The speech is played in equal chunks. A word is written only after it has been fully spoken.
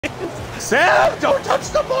Sam, don't touch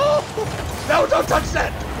the ball! No, don't touch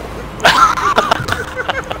that!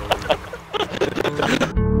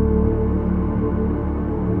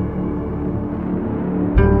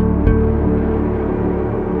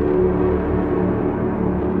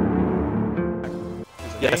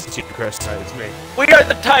 Yes, it's you, Chris. Alright, it's me. We are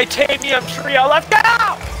the titanium trio. Let's go!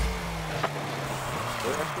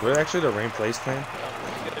 We're actually the RAINPlaysClan.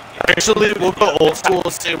 Actually, we'll go old school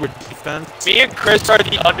and say we're defense. Me and Chris are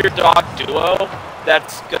the underdog duo.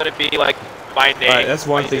 That's gonna be like my name. Alright, that's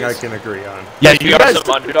one thing I can agree on. Yeah, we are some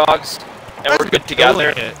underdogs, and we're good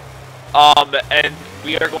together. And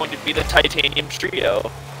we are going to be the titanium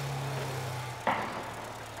trio.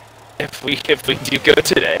 If we do go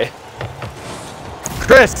today.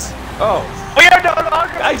 Chris! Oh. We are no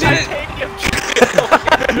longer the titanium trio!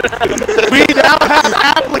 We now have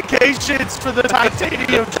applications for the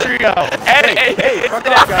titanium trio! Hey, fuck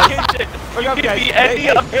off, guys. You can be any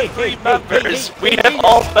of the three members. We have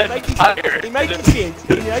all been fired. In my defense.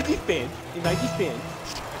 In my defense. In my defense.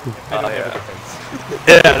 I don't have a defense.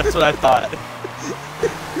 Yeah, that's what I thought.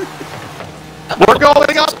 We're going up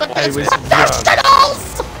against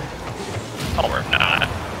professionals! No, we're not.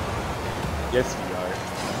 Yes, we are.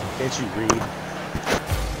 Can't you read?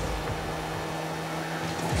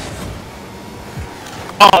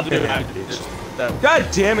 Oh, dude. God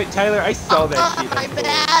damn it, Tyler! I saw that shit. I'm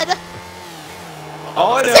bad.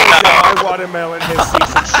 All I know is that my watermelon has seen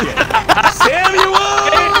some shit.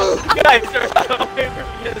 Samuel! You guys are so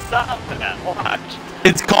favorite to stop that. Watch.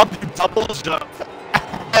 It's called the double jump.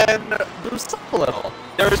 And boost up a little.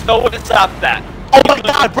 There is no way to stop that. Oh my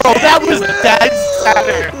god, bro, that was dead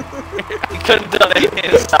center. You couldn't do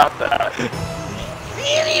anything to stop that.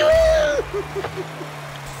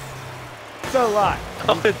 It's a lot.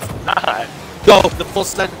 No, it's not. Go, the full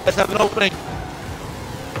set. Let's have an opening.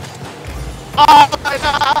 Oh my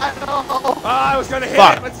god, no. Oh, I was gonna hit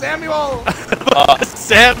it, but Samuel!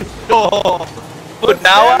 Samuel! But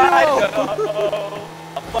now I know.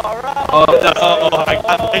 Oh no,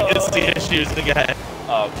 I can see issues again.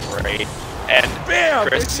 Oh, great. And Bam!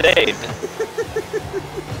 Chris saved.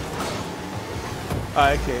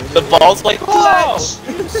 Okay. The ball's like, whoa!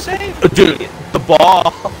 You saved Dude, the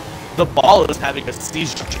ball is having a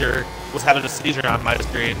seizure. Was having a seizure on my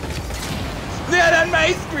screen. Not on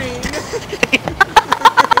my screen!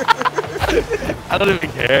 I don't even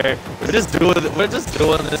care. We're just doing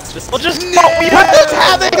this. We're just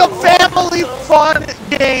having a family fun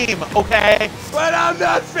game, okay? But I'm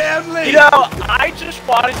not family! You know, I just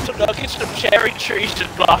wanted some nuggets, some cherry trees, and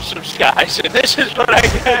blossom skies, and this is what I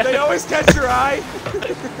get. They always catch your eye.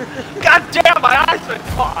 God damn, my eyes are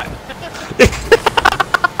caught.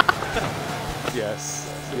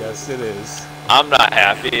 Yes, it is. I'm not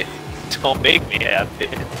happy. Don't make me happy.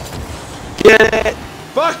 Get it?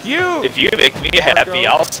 Fuck you! If you make me happy,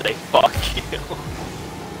 I'll say fuck you.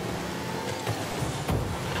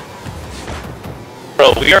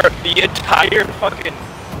 Bro, we are the entire fucking...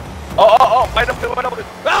 Oh, wide open.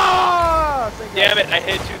 Ah! Damn it, I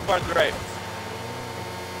hit too far to the right.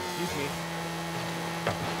 Excuse me.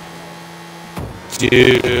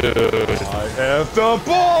 Dude. I have the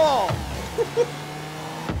ball!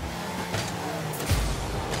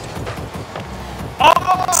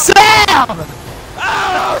 Sam!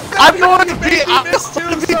 Oh, I'm going to be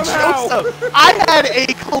somehow. Joseph. I had a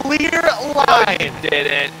clear line. No, you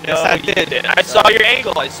didn't. No, Yes, I you did. didn't. I saw your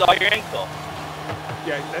angle.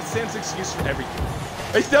 Yeah, that's Sam's excuse for everything.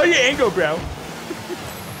 I saw your angle, bro.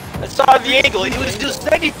 I saw the angle. It was just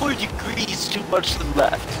 94 degrees too much to the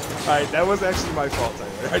left. Alright, that was actually my fault,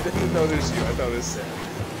 Tyler. I didn't notice you. I thought it was Sam.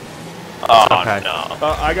 Oh, Okay. no.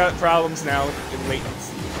 I got problems now in latency.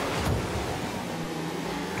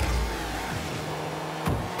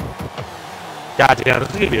 God damn, this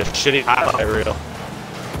is gonna be a shitty highlight reel.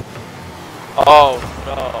 Oh,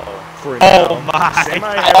 no. For Oh now. my Sam,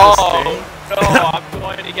 I God. have this thing. No, I'm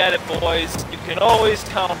going to get it, boys. You can always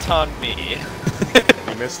count on me.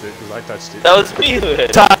 You missed it because I touched it. That was me who hit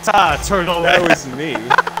it. Ta-ta, turtle That man. was me.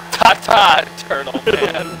 Ta-ta, turtle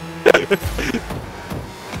man.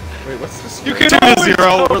 Wait, what's this? You can 2-0.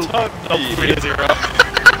 count on No, me. 3-0.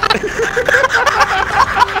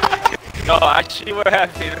 No, actually, we're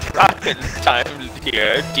having a rocket time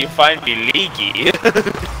here. Do you find me leaky?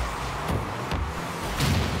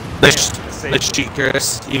 Let's cheat,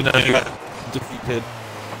 Chris, even though you got defeated.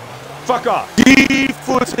 Fuck off!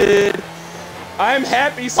 Defooted! I'm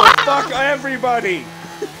happy, so fuck everybody!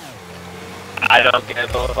 I don't give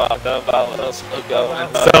a fuck about what's still going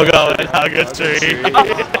on. Still going, hug a tree.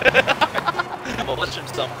 Demolition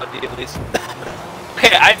somebody at least.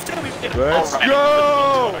 Okay, I'd say we did Let's alright.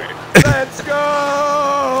 go! Let's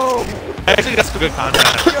go! I actually got some good content.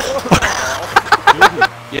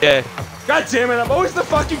 Yeah. God damn it, I'm always the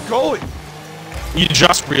fucking goalie! You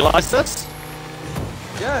just realized this?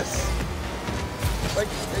 Yes. Like,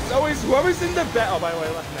 it's always whoever's in the back. Oh, by the way,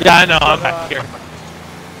 I left. Yeah, I know, I'm back here.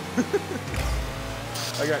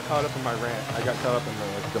 I got caught up in my rant. I got caught up in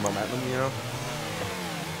the momentum, you know?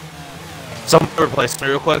 Someone replace me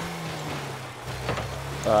real quick.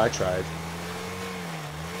 I tried.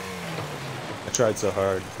 I tried so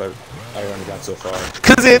hard, but I only got so far.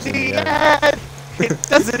 Cause in the end, it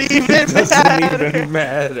doesn't even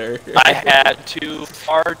matter. I had to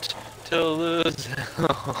fart to lose.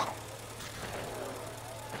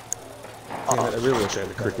 Damn it, I really wish I had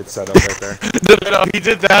a cricket setup right there. No, he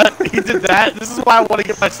did that. He did that. This is why I want to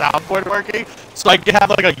get my soundboard working, so I can have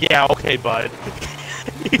like a yeah, okay, bud.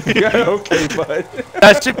 Yeah, okay, bud.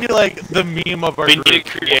 That should be like the meme of our We group. need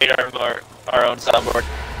to create our own soundboard.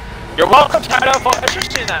 You're welcome, Tyler, for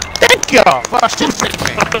assisting them. Thank you for assisting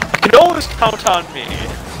me. You can always count on me.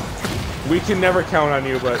 We can never count on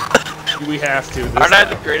you, but we have to. Aren't I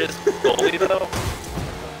the greatest goalie, though?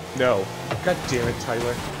 No. God damn it,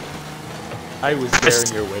 Tyler. I was there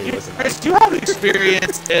in your way, wasn't I? Chris, do you have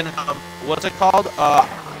experience in, what's it called?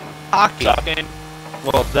 Hockey. Sucking.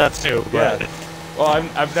 Well, that too, but... Yeah. Well,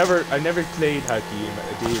 I've never played hockey in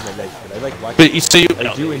a day in my life, but I like watching. But you, so you...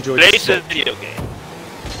 I do enjoy the Today's a sport. video game.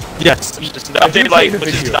 Yes. Which is nothing play like, the which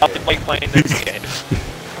is video nothing game. like playing this game.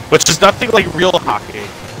 Which is nothing like real hockey.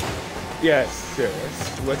 Yes, sir.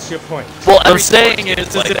 What's your point? Well, I'm saying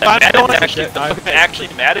is like if that. I'm going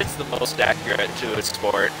Actually, Madden's the most accurate to a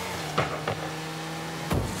sport.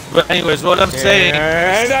 But anyways, what I'm saying...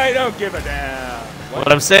 And I don't give a damn.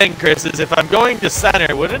 What I'm saying, Chris, is if I'm going to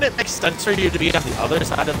center, wouldn't it make sense for you to be on the other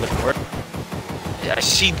side of the court? Yeah, I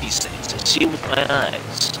see these things. I see with my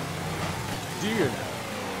eyes. Do you know?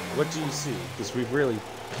 What do you see? Because we really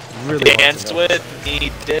want Dance to know. with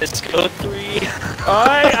me, Disco 3.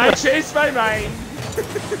 I changed my mind.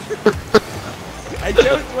 I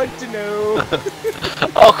don't want to know.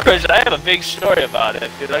 Oh, Chris, I have a big story about it.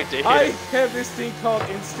 If you'd like to hear I it. have this thing called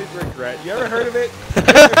instant regret. You ever heard of it?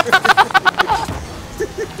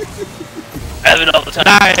 I have it all the time.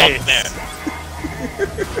 Nice. There.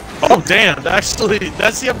 Oh, damn. Actually,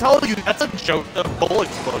 see, I'm telling you, that's a joke, a goal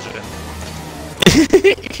explosion.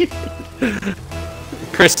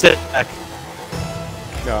 Chris, sit back.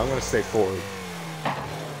 No, I'm gonna stay forward.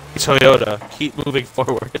 Toyota, keep moving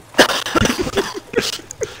forward.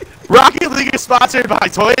 Rocket League is sponsored by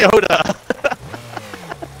Toyota.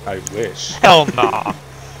 I wish. Hell nah.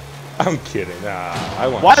 I'm kidding. Nah, I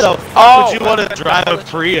want. Why the Chevy. fuck would you want to drive a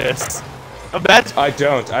Prius? Imagine. I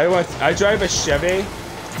don't. I drive a Chevy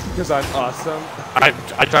because I'm awesome.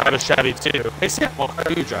 I drive a Chevy too. Hey Sam, what car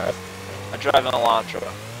do you drive? I drive an Elantra.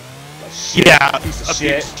 Yeah, Piece of a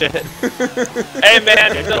shit. piece of shit. Hey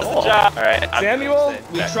man, who does the job? Alright, Samuel,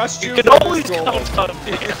 we trust you. You can for always this goal. count on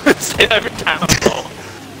me. Say that every time I go.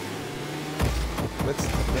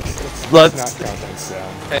 Let's not count on Sam.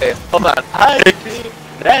 Hey, hold on. Hi,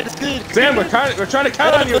 that's good. Sam, we're trying to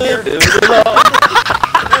count on you here.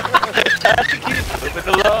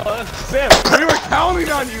 Moving along. Sam, we were counting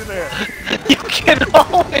on you there. You can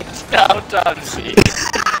always count on me.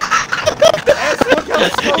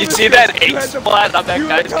 You see that 8 splat on that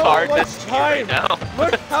guy's card that's here right now?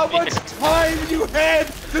 Look how much time you had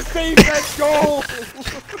to save that goal.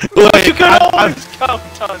 Look, You can always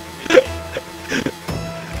count on me.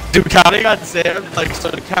 Dude, counting on Sam, like, so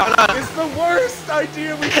to count on... It's the worst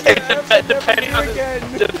idea we could ever Depending do on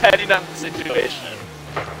again. depending on the situation.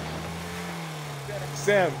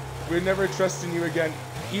 Sam, we're never trusting you again,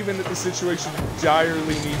 even if the situation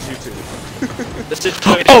direly needs you to. The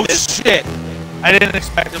situation Oh, is shit! I didn't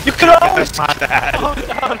expect him You to can do always that. My bad.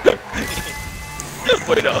 count on me.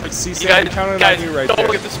 Wait, no. See, You Sam, guys, counting guys, on you right don't there.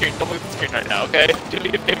 look at the screen. Don't look at the screen right now, okay? Do me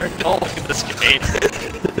a favor. Don't look at the screen.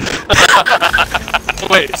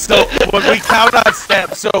 Wait, so when we count on Sam,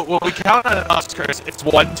 on us, Chris, it's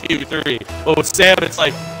 1, 2, 3. But with Sam, it's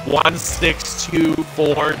like 1, 6, 2,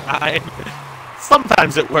 4, 9.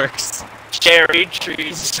 Sometimes it works. Cherry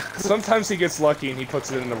trees. Sometimes he gets lucky and he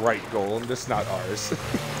puts it in the right goal, and just not ours.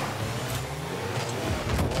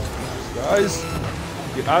 Guys,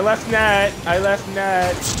 I left net.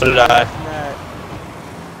 So did I. Left net.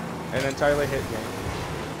 And then Tyler hit me.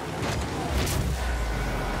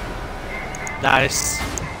 Nice.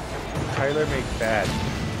 Tyler made bad.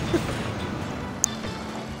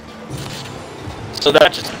 So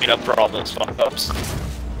that just made up for all those fuck ups.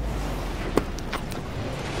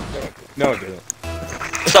 No, it didn't.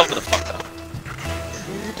 Some of the fuck up.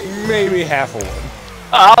 Maybe half of one.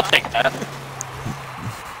 I'll take that.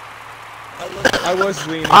 I was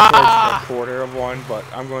leaning towards a quarter of one, but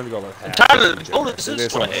I'm going to go with half. Tyler, It go this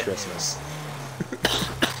is way. almost Christmas.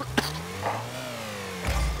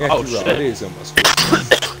 Yeah, Oh, shit. shit. It is almost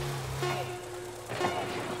Christmas.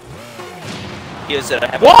 He is at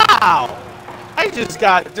a Wow! I just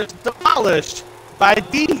got demolished by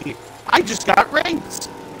D. I just got raped.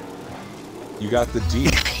 You got the D.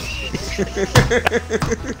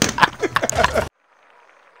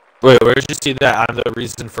 Wait, where did you see that? I'm the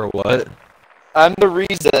reason for what? I'm the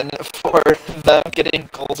reason for them getting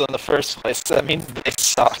goals in the first place. That means they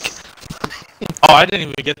suck. Oh, I didn't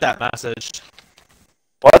even get that message.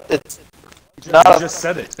 What? It's not You a... just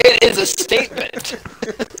said it. It is a statement.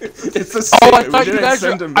 It's a Oh, statement. We didn't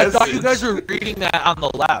send a I thought you message. guys were reading that on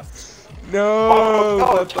the left. No.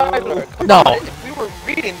 Oh, Tyler. come No. on. If we were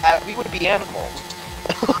reading that, we would be animals.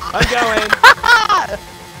 I'm going.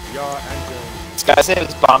 Yeah, I'm going. This guy's name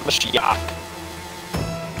is Bombashiak.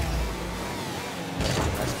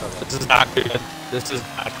 This is not good. This is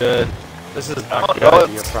not good. This is not Oh, good. no,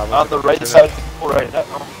 idea, it's probably. on the right side of the pool right now.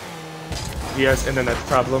 He has internet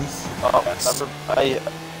problems. Oh, I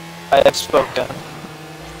have spoken.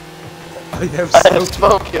 I have I have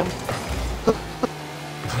spoken. spoken.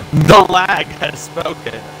 The lag has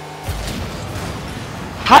spoken.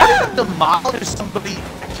 How did I demolish somebody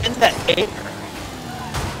in the air?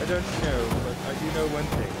 I don't know, but I do know one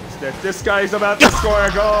thing. Is that this guy's about to score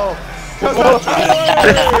a goal. Cause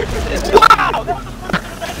Wow!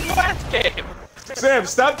 That's last game. Sam,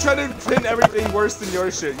 stop trying to pin everything worse than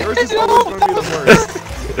your shit. Yours is always going to be the worst.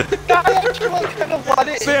 I actually kind of want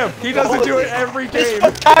it. Sam, he doesn't do it every game.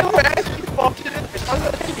 This Tyler actually bumped it in.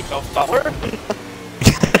 There you go, feller.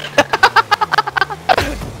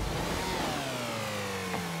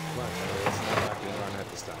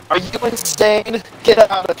 Are you insane? Get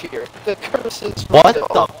out of here. The curse is What real.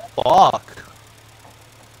 the fuck?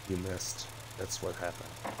 You missed. That's what happened.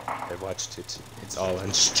 I watched it. It's all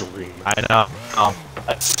on stream. I know. Oh,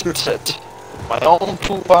 I sent it. My own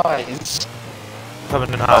two eyes.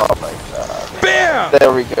 coming in hot. Oh my god. BAM!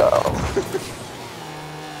 There we go.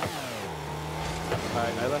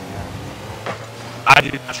 I left you. I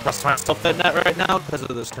do not trust myself in net right now because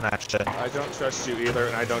of this connection. I don't trust you either,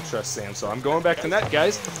 and I don't trust Sam, so I'm going back to net,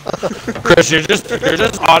 guys. Chris, you're just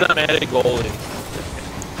automatic goalie.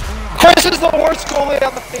 Chris is the worst goalie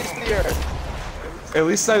on the face of the earth. At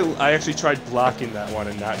least I actually tried blocking that one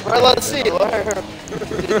and not. Right, let's see. Did he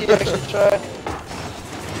actually try?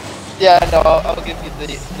 Yeah, no, I'll give you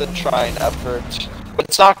the trying effort. But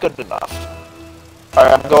it's not good enough.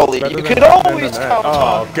 Alright, I'm goalie. Better You than can nothing always than that. count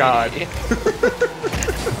Oh, on God. me.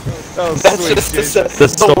 Oh, That's sweet just Jesus.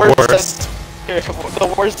 That's the worst.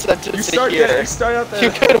 The worst sentence You start a there. year. You start out there.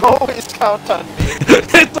 You can always count on me.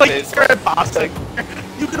 It's like you're in boxing.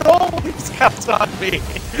 You can always count on me.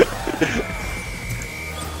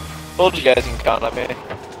 Told you guys you can count on me.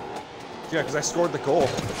 Yeah, because I scored the goal.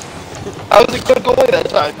 I was a good goalie that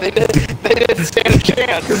time. They didn't stand a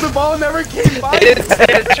chance. Because the ball never came by. They didn't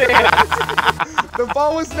stand a chance. The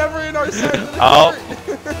ball was never in our side of the Oh.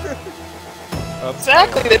 court.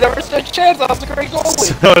 Exactly. They never stood a chance. I was a great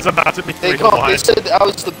goalie. So it's about to be They 3-1. said I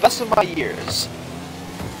was the best of my years.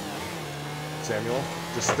 Samuel,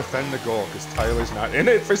 just defend the goal, because Tyler's not in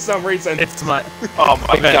it for some reason. It's my. Oh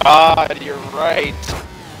my Okay. god, you're right.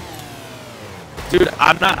 Dude,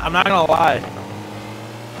 I'm not gonna lie.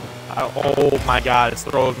 Oh my god, it's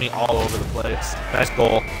throwing me all over the place. Nice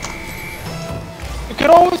goal. You can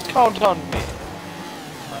always count on me.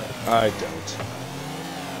 I don't.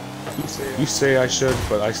 You say I should,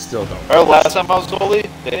 but I still don't. Or last time I was goalie,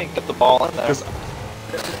 they didn't get the ball in there.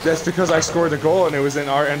 That's because I scored the goal and it was in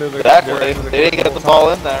our end of the Exactly. their end of the They didn't court get the the whole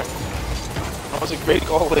ball in there. I was a great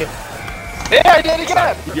goalie. Yeah, I did it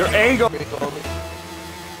again. time. Your angle. Great goalie.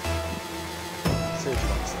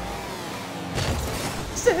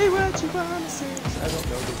 Say what you wanna say. I don't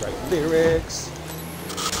know the right lyrics.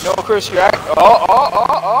 No, Chris, you're act.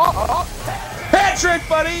 Oh. Hat trick,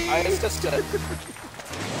 buddy. I assisted.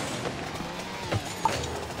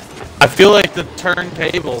 I feel like the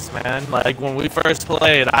turntables, man. Like when we first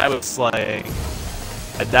played, I was slaying,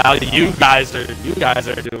 and now you guys are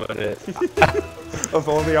doing it. If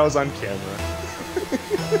only I was on camera.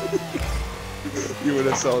 You would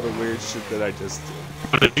have saw the weird shit that I just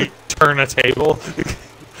Did you turn a table? did.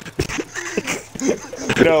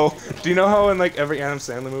 No. Do you know how in like every Adam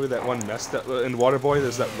Sandler movie that one messed up in Waterboy,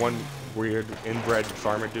 there's that one weird inbred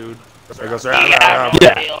farmer dude that goes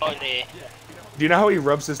Yeah. Do you know how he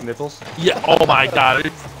rubs his nipples? Yeah. Oh my god.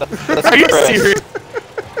 That's Are you Chris. serious?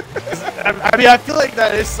 I mean, I feel like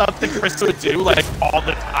that is something Chris would do like all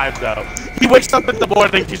the time, though. He wakes up in the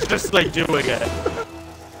morning, he's just like doing it.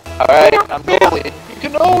 Alright, I'm goalie. You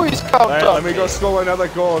can always count Alright, on let me go score another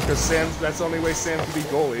goal, because that's the only way Sam can be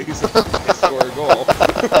goalie. He's to score a goal.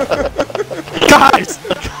 Guys!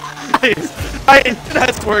 My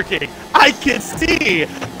internet's working! I can see!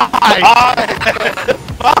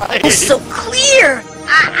 It's so clear!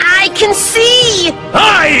 I can see!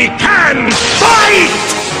 I can fight!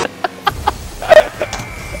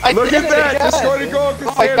 Look at that! Just scored a goal, because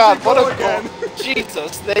Oh my Sam god, can what go a again. goal!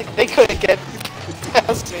 Jesus, they couldn't get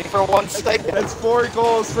past me for 1 second. That's 4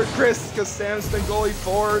 goals for Chris, because Sam's been goalie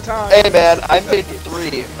 4 times. Hey man, I made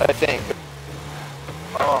 3, I think.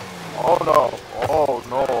 Oh no. Oh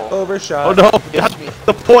no. Overshot. Oh no! Yes, That's me.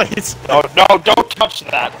 the point! Oh no, don't touch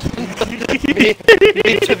that! me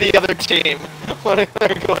to the other team when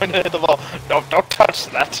they're going to hit the ball. No, don't touch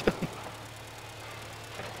that.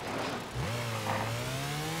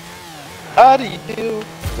 How do you do?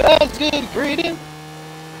 That's good greeting.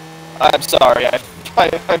 I'm sorry, I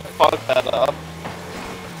fucked that up.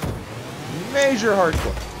 Major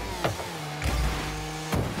hardcore.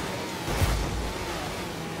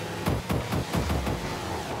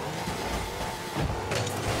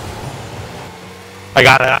 I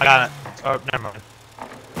got it. Oh, never mind.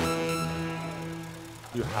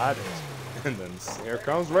 You had it. And then here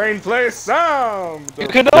comes Rain Sound! You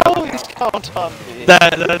can always count on me.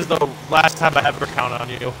 That is the last time I ever count on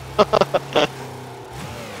you.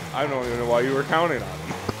 I don't even know why you were counting on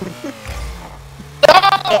him.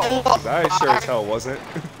 No! 'Cause I sure as hell wasn't.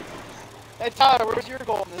 Hey Tyler, where's your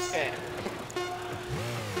goal in this game?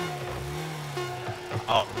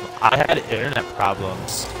 Oh, I had internet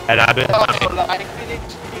problems, and I've been. Oh, I'm getting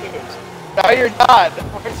confused. No, you're not.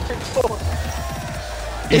 Where's your goal?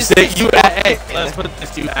 You say you. Hey, let's put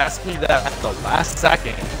this. You asked me that at the last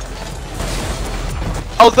second.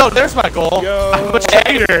 Oh no, there's my goal. Yo. I'm a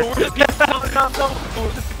traitor. Who are the people counting on though? Who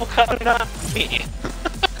are the people counting on? Me.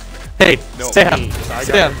 Hey, No, Sam. me, 'cause I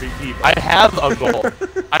Sam, got MVP. I have a goal.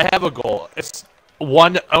 I have a goal. It's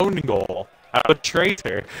one own goal. I'm a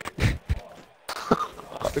traitor.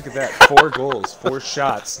 Look at that. 4 goals, 4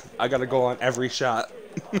 shots. I got a goal on every shot.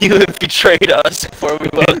 You have betrayed us, for we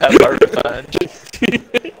will have our revenge.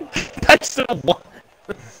 I should have won.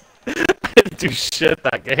 I didn't do shit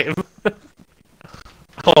that game.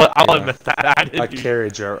 I'll admit that. I I didn't do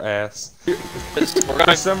carried your ass. We're For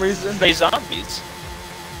gonna some reason, play zombies.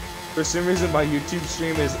 my YouTube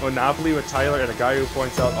stream is Monopoly with Tyler and a guy who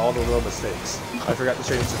points out all the little mistakes. I forgot to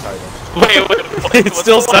change the title. Wait, It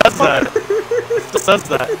still says that. It still says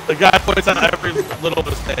that. The guy points out every little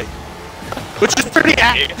mistake. Which is pretty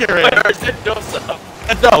accurate. Where is it,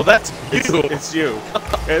 Joseph? No, that's you. It's you.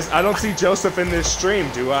 I don't see Joseph in this stream,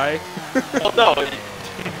 do I? Oh no.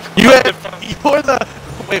 You're the.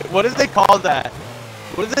 Wait, what do they call that?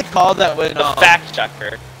 What do they call that when? The fact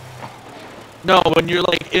checker. No, when you're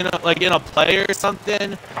like in a play or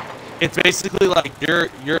something, it's basically like you're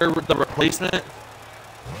the replacement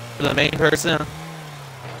for the main person.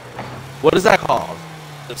 What is that called?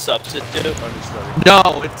 The substitute. Understudy.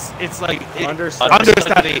 No, it's like Understudy.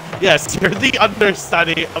 understudy. Yes, you're the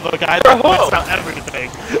understudy of a guy that points out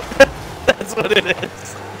everything. That's what it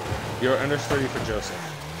is. You're understudy for Joseph.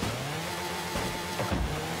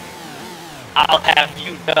 I'll have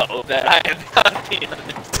you know that I am not the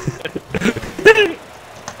understudy.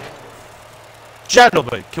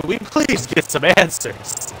 Gentlemen, can we please get some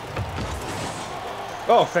answers?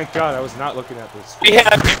 Oh, thank God, I was not looking at this. We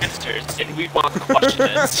have answers, and we want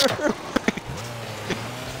questions.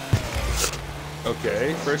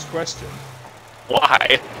 Okay, first question.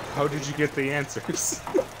 Why? How did you get the answers?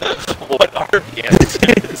 What are the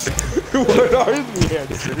answers? What are the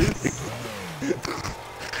answers?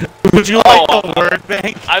 Would you like a word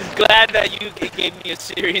bank? I'm glad that you gave me a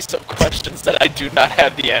series of questions that I do not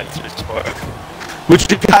have the answers for.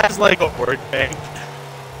 Would you guys like a word bank?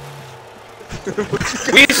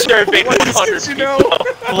 We surveyed What 100 did you people.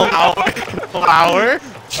 know? Flower,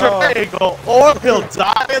 triangle, or he'll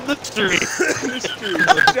die in the street.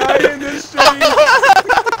 Die in the street.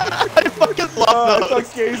 I fucking love I those.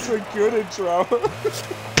 thought gays were good in trauma.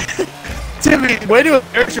 Timmy, way to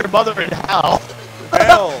embarrass your mother in hell.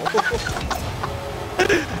 Hell.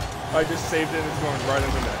 I just saved it and it's going right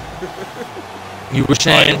in the net. You were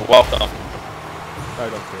saying? You're welcome. I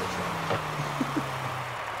don't care.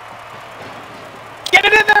 Get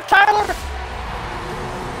it in there, Tyler!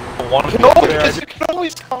 No, because you can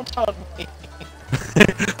always count on me.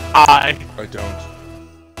 I don't.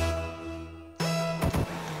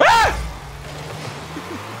 Ah!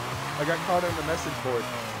 I got caught in the message board.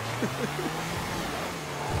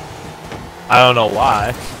 don't know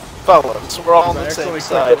why. Fellas, we're all on I the same accidentally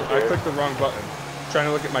side clicked, I here. clicked the wrong button. trying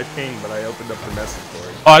to look at my ping, but I opened up the message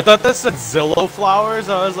board. Oh, I thought that said Zillow flowers.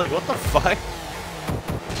 I was like, what the fuck?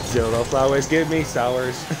 Zillow flowers, give me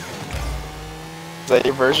sours. Is that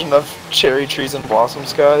your version of cherry trees and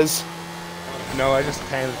blossoms, guys? No, I just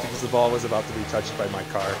panicked because the ball was about to be touched by my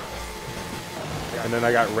car. And then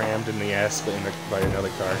I got rammed in the ass by another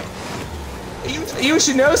car. You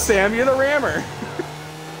should know, Sam, you're the rammer.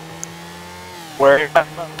 Wearing my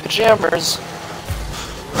pajamas.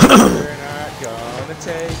 We're not gonna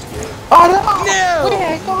take it. Oh no! No! We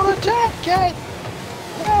ain't gonna take it!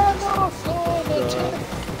 We're not gonna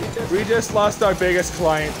take it! We just lost our biggest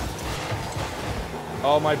client.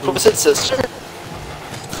 All my Was boots. it sister?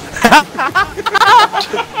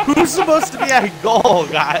 Who's supposed to be at goal,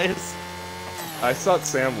 guys? I thought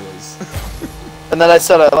Sam was. And then I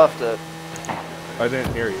said I left it. I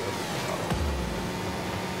didn't hear you.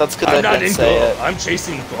 That's because I I'm not didn't in say goal. it. I'm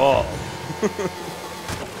chasing ball.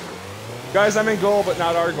 Guys, I'm in goal, but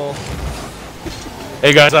not our goal.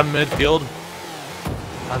 Hey guys, I'm midfield.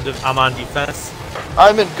 I'm on defense.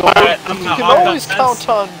 I'm in goal. Alright, You I'm can on always defense. count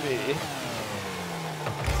on me.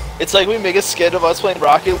 It's like we make a skit of us playing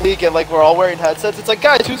Rocket League and like we're all wearing headsets. It's like,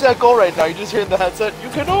 guys, who's at goal right now? You just hearing the headset. You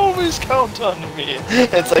can always count on me.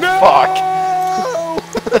 It's like, fuck.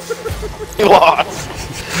 You lost.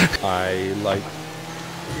 I like.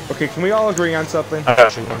 Okay, can we all agree on something? I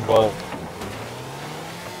got you one goal.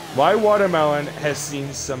 My watermelon has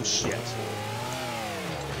seen some shit.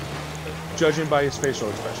 Judging by his facial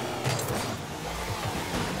expression.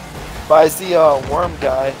 Buys the worm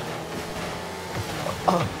guy.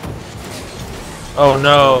 Oh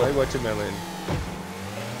no. My watermelon.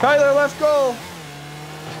 Tyler, left goal!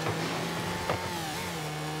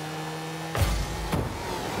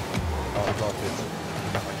 Oh, I got it.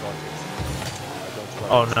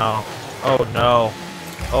 Oh no. Oh no.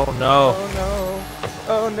 Oh no. Oh no.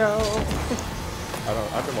 Oh no.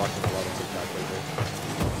 I've been watching a lot of TikTok lately.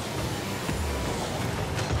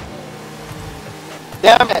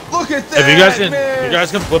 Damn it! Look at that! If man! you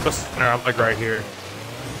guys can flip a center, I'm like right here.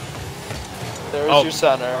 There's Oh. your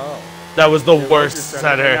center. Oh. That was the There's worst your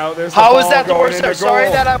center. Now there's How the is ball that the going worst into center? Sorry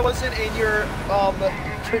goal. that I wasn't in your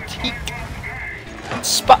critique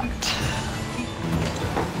spot.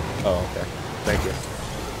 Oh, okay. Thank you.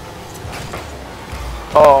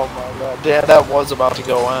 Oh my god, damn, that was about to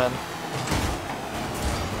go in.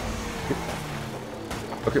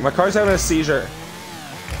 Okay, my car's having a seizure.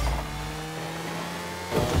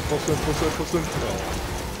 Full swing, full swing, full swing.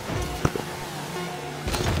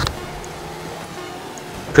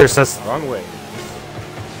 Chris, that's Wrong way.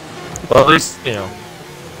 well, at least you know.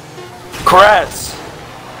 Cress!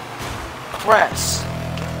 Cress!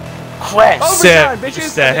 Cress! Overtime, Sit, bitches!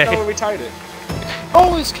 stay. I didn't know where we tied it.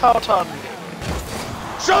 Always count on me.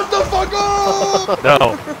 Shut the fuck up!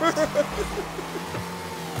 No.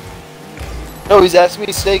 No, he's asked me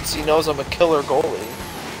stakes, he knows I'm a killer goalie.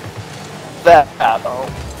 That, though.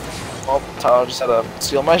 Well, Tyler just had to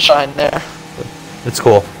steal my shine there. It's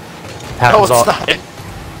cool. Happens No, all. it's not. It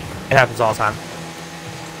happens all the time.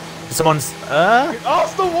 Someone's Get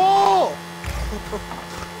off the wall!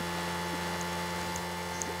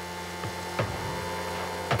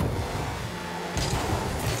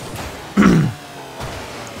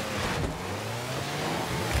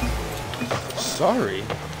 Sorry.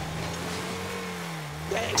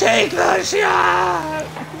 Take the shot!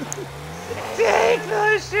 Take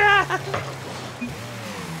the shot!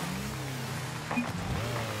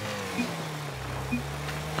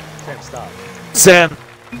 Can't stop. Sam.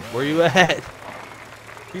 Where you at?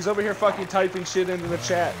 He's over here fucking typing shit into the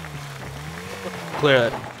chat.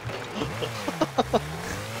 Clear it.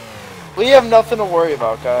 We have nothing to worry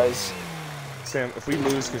about, guys. Sam, if we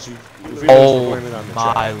lose, if we lose, we're Oh blaming it on the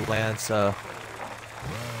my chat. Lanza.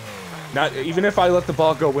 Not even if I let the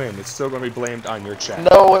ball go in, it's still gonna be blamed on your chat.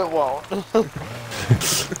 No, it won't.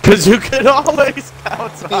 Because you can always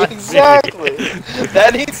count on Exactly. me.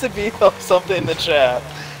 That needs to be something in the chat.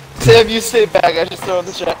 Sam, you stay back. I just throw in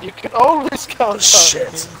the chat. You can always count on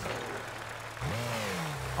Shit. me.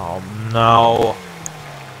 Oh no.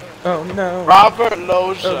 Oh no. Robert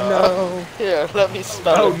Loja. Oh Here, let me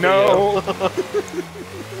spell no. Oh it for no. you.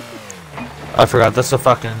 I forgot that's a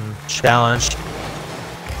fucking challenge.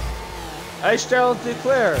 I shall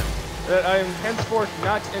declare that I am henceforth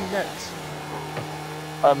not in net.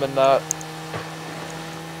 I'm a nut.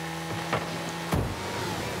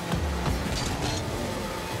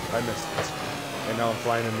 I missed it. And now I'm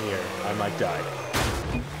flying in the air. I might die.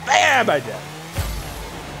 Bam! I died.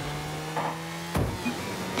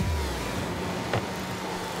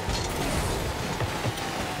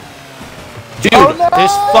 Dude, Oh, no!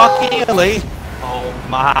 this fucking late. Oh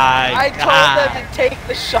My I told them to take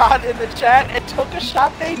the shot in the chat and took a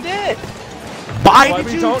shot they did. Why Why did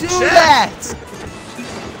we you don't do check? that?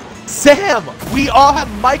 Sam, we all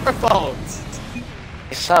have microphones.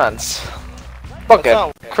 Makes sense. Fuck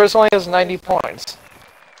it. Chris only has 90 points.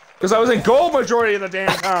 Because I was in goal majority of the damn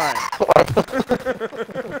time.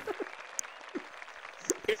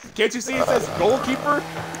 Can't you see it says goalkeeper?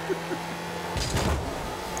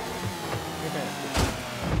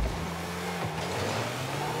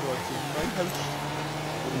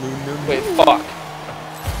 Wait, fuck.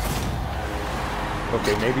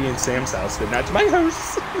 Okay, maybe in Sam's house, but not to my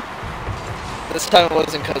house. This time it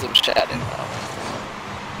wasn't because of chatting, though.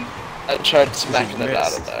 I tried smacking it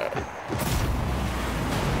out of there.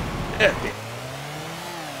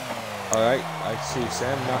 Alright, I see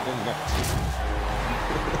Sam not in next.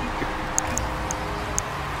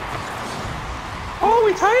 Oh,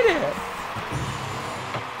 we tied it!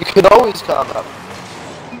 You could always come up.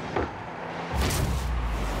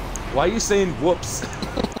 Why are you saying whoops?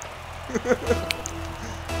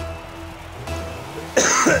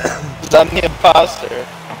 I'm the imposter.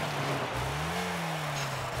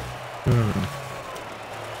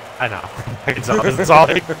 I know. It's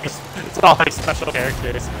all like special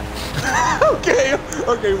characters. Okay,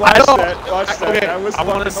 watch that. Okay, That was I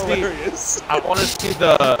want to hilarious. see. I want to see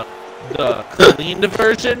the clean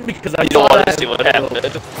version because I You don't saw want to that see what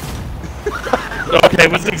happened. Okay,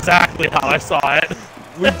 it was exactly how I saw it.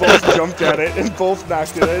 We both jumped at it and both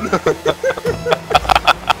knocked it in.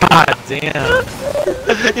 God damn.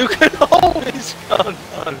 You can always count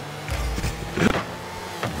on.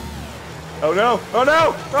 Oh no! Oh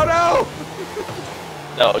no! Oh no!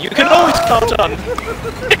 No, you can always count on.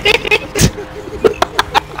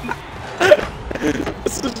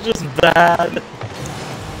 This is just bad.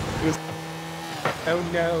 Oh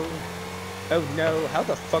no! Oh no! How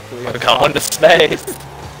the fuck do we We're going to space.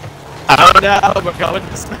 Oh no, we're going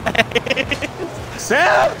to space.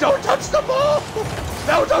 Sam! Don't touch the ball!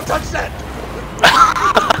 No, don't touch that!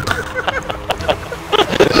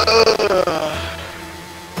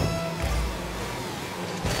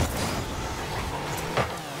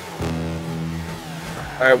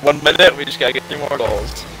 Alright, 1 minute, we just gotta get 3 more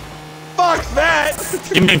goals. Fuck that!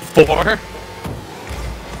 You mean 4?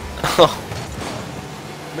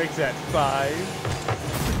 Make that 5.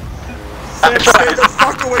 Sam, stay the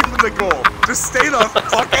fuck away from the goal. Just stay the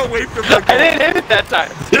fuck away from the goal. I didn't hit it that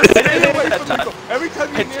time. Stay away from the goal. Every time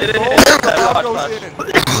you're near the ball, the ball goes in.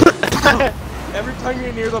 Every time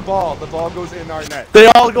you're near the ball goes in our net. They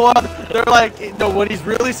all go up. They're like, no, what he's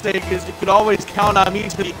really saying is you can always count on me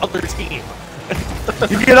to the other team.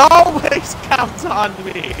 You can always count on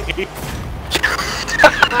me.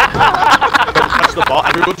 Touch the ball.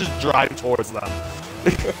 Everyone just drive towards them.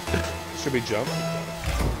 Should we jump?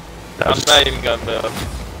 I'm not even gonna move.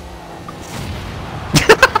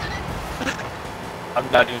 I'm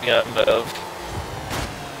not even gonna move.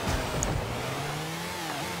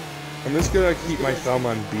 I'm just gonna keep my thumb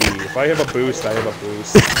on B. If I have a boost, I have a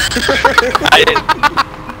boost. I didn't.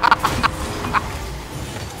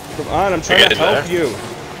 Come on, I'm trying to help you.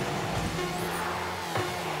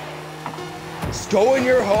 Just go in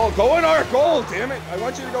your hole. Go in our goal, damn it. I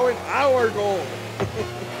want you to go in our goal.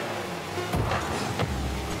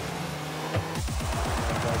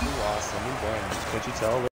 You awesome. You won. Can't you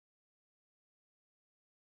tell?